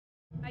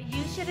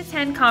You should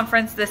attend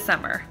conference this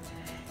summer.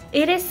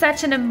 It is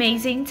such an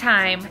amazing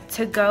time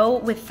to go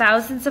with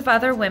thousands of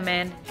other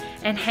women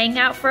and hang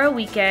out for a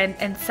weekend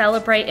and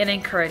celebrate and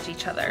encourage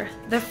each other.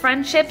 The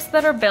friendships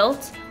that are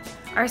built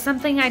are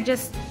something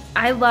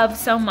I love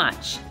so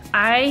much.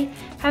 I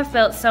have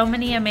built so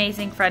many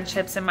amazing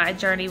friendships in my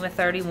journey with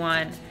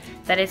 31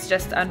 that it's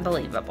just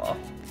unbelievable.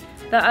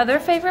 The other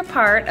favorite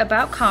part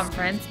about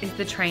conference is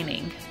the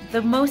training.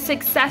 The most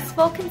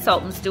successful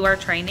consultants do our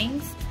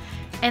trainings,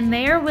 and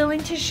they are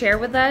willing to share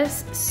with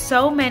us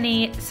so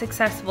many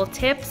successful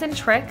tips and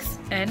tricks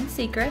and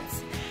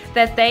secrets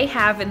that they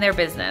have in their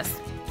business.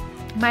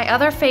 My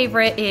other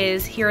favorite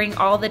is hearing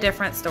all the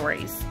different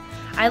stories.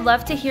 I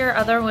love to hear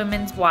other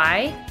women's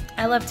why.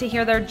 I love to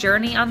hear their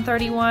journey on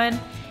 31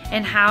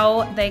 and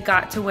how they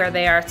got to where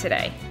they are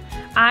today.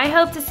 I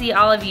hope to see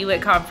all of you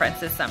at conference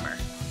this summer.